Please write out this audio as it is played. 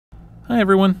Hi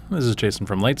everyone, this is Jason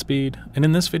from Lightspeed, and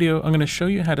in this video I'm going to show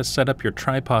you how to set up your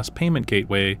triPOS payment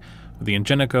gateway with the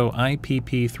Ingenico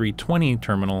iPP320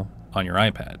 terminal on your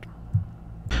iPad.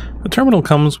 The terminal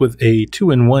comes with a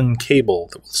 2-in-1 cable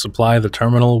that will supply the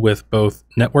terminal with both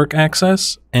network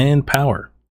access and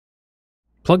power.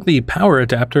 Plug the power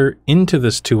adapter into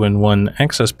this 2-in-1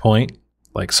 access point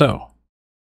like so.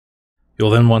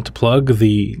 You'll then want to plug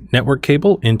the network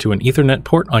cable into an Ethernet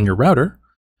port on your router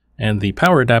and the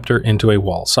power adapter into a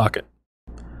wall socket.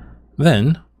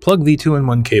 Then, plug the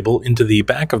 2-in-1 cable into the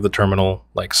back of the terminal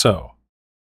like so.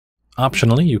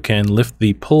 Optionally, you can lift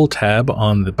the pull tab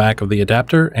on the back of the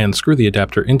adapter and screw the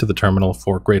adapter into the terminal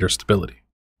for greater stability.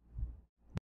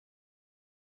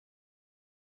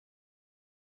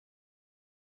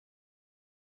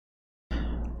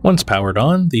 Once powered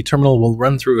on, the terminal will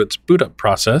run through its boot up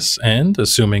process and,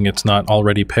 assuming it's not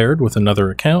already paired with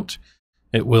another account,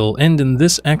 it will end in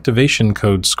this activation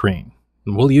code screen.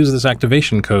 We'll use this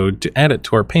activation code to add it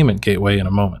to our payment gateway in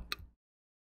a moment.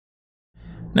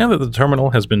 Now that the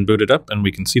terminal has been booted up and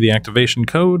we can see the activation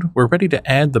code, we're ready to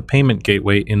add the payment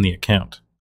gateway in the account.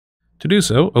 To do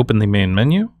so, open the main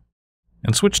menu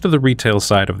and switch to the retail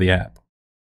side of the app.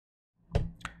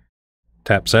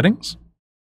 Tap Settings,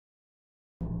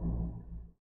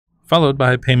 followed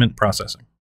by Payment Processing.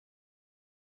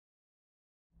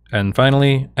 And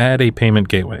finally, add a payment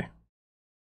gateway.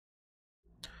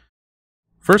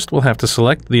 First, we'll have to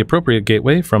select the appropriate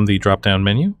gateway from the drop-down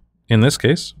menu, in this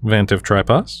case, Vantiv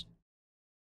triPOS.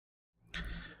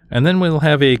 And then we'll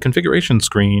have a configuration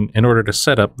screen in order to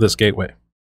set up this gateway.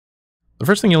 The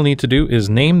first thing you'll need to do is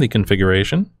name the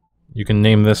configuration. You can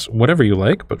name this whatever you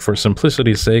like, but for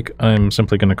simplicity's sake, I'm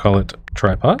simply going to call it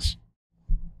triPOS.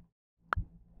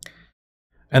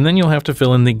 And then you'll have to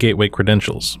fill in the gateway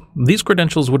credentials. These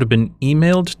credentials would have been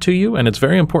emailed to you, and it's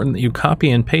very important that you copy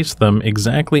and paste them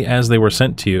exactly as they were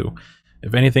sent to you.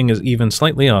 If anything is even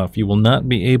slightly off, you will not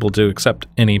be able to accept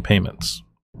any payments.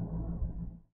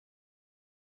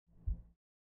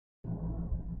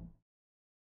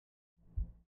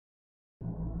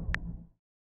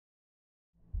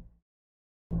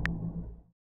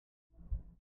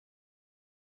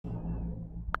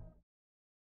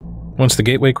 Once the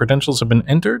gateway credentials have been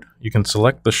entered, you can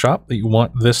select the shop that you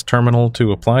want this terminal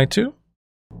to apply to.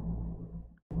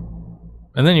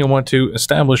 And then you'll want to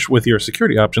establish with your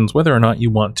security options whether or not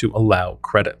you want to allow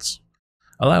credits.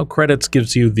 Allow credits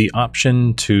gives you the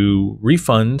option to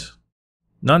refund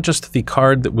not just the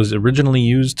card that was originally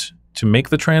used to make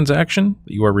the transaction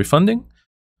that you are refunding,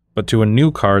 but to a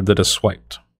new card that is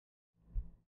swiped.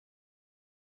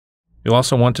 You'll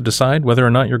also want to decide whether or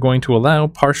not you're going to allow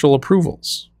partial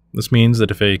approvals. This means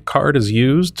that if a card is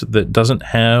used that doesn't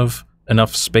have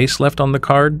enough space left on the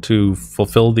card to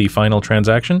fulfill the final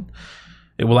transaction,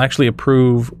 it will actually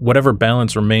approve whatever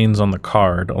balance remains on the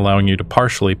card, allowing you to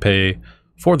partially pay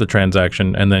for the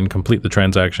transaction and then complete the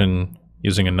transaction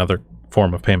using another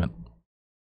form of payment.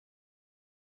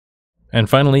 And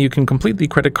finally, you can complete the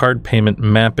credit card payment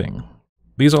mapping.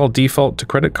 These all default to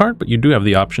credit card, but you do have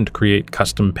the option to create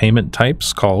custom payment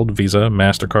types called Visa,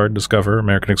 MasterCard, Discover,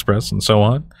 American Express, and so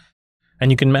on.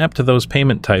 And you can map to those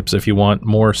payment types if you want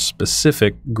more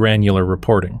specific granular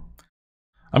reporting.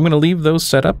 I'm going to leave those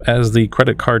set up as the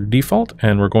credit card default,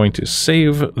 and we're going to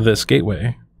save this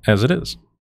gateway as it is.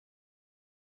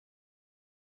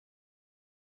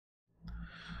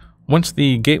 Once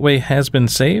the gateway has been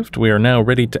saved, we are now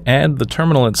ready to add the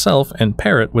terminal itself and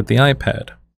pair it with the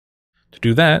iPad. To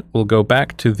do that, we'll go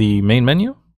back to the main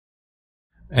menu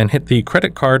and hit the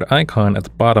credit card icon at the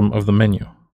bottom of the menu.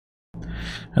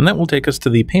 And that will take us to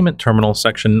the payment terminal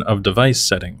section of device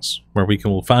settings, where we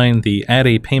will find the Add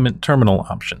a Payment Terminal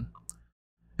option.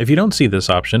 If you don't see this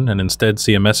option and instead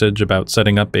see a message about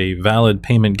setting up a valid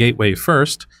payment gateway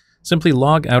first, simply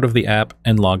log out of the app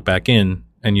and log back in,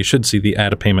 and you should see the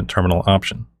Add a Payment Terminal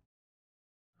option.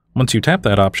 Once you tap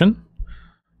that option,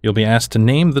 you'll be asked to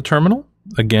name the terminal.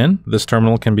 Again, this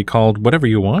terminal can be called whatever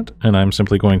you want, and I'm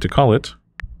simply going to call it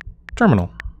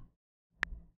Terminal.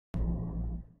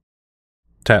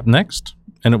 Tap Next,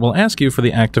 and it will ask you for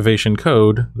the activation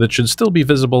code that should still be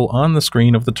visible on the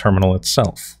screen of the terminal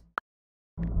itself.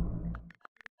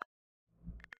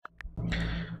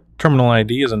 Terminal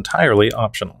ID is entirely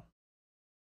optional.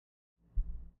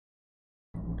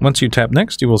 Once you tap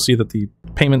Next, you will see that the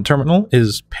payment terminal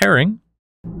is pairing.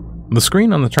 The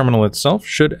screen on the terminal itself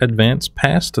should advance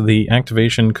past the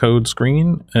activation code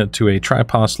screen to a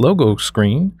triPOS logo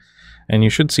screen, and you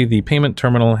should see the payment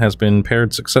terminal has been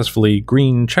paired successfully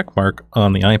green checkmark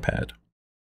on the iPad.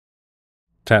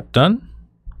 Tap Done,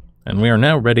 and we are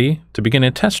now ready to begin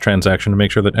a test transaction to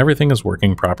make sure that everything is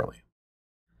working properly.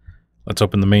 Let's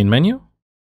open the main menu.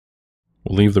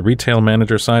 We'll leave the Retail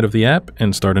Manager side of the app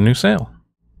and start a new sale.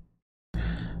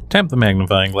 Tap the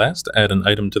magnifying glass to add an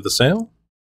item to the sale.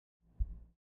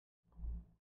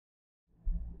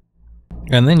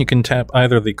 And then you can tap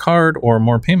either the card or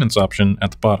more payments option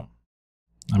at the bottom.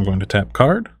 I'm going to tap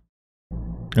card,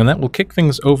 and that will kick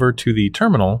things over to the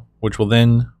terminal, which will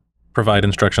then provide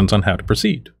instructions on how to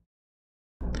proceed.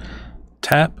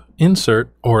 Tap,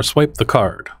 insert, or swipe the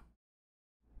card.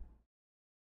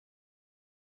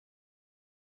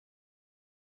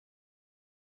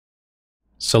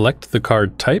 Select the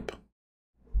card type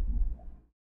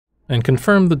and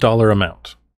confirm the dollar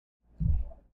amount.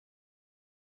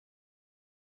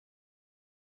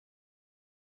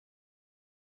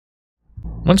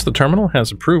 Once the terminal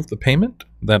has approved the payment,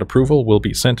 that approval will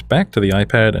be sent back to the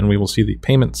iPad and we will see the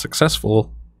payment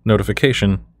successful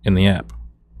notification in the app.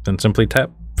 Then simply tap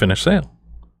Finish Sale.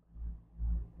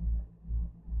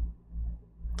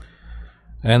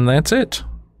 And that's it.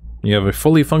 You have a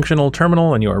fully functional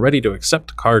terminal and you are ready to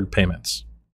accept card payments.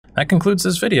 That concludes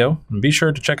this video, and be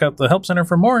sure to check out the Help Center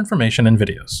for more information and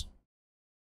videos.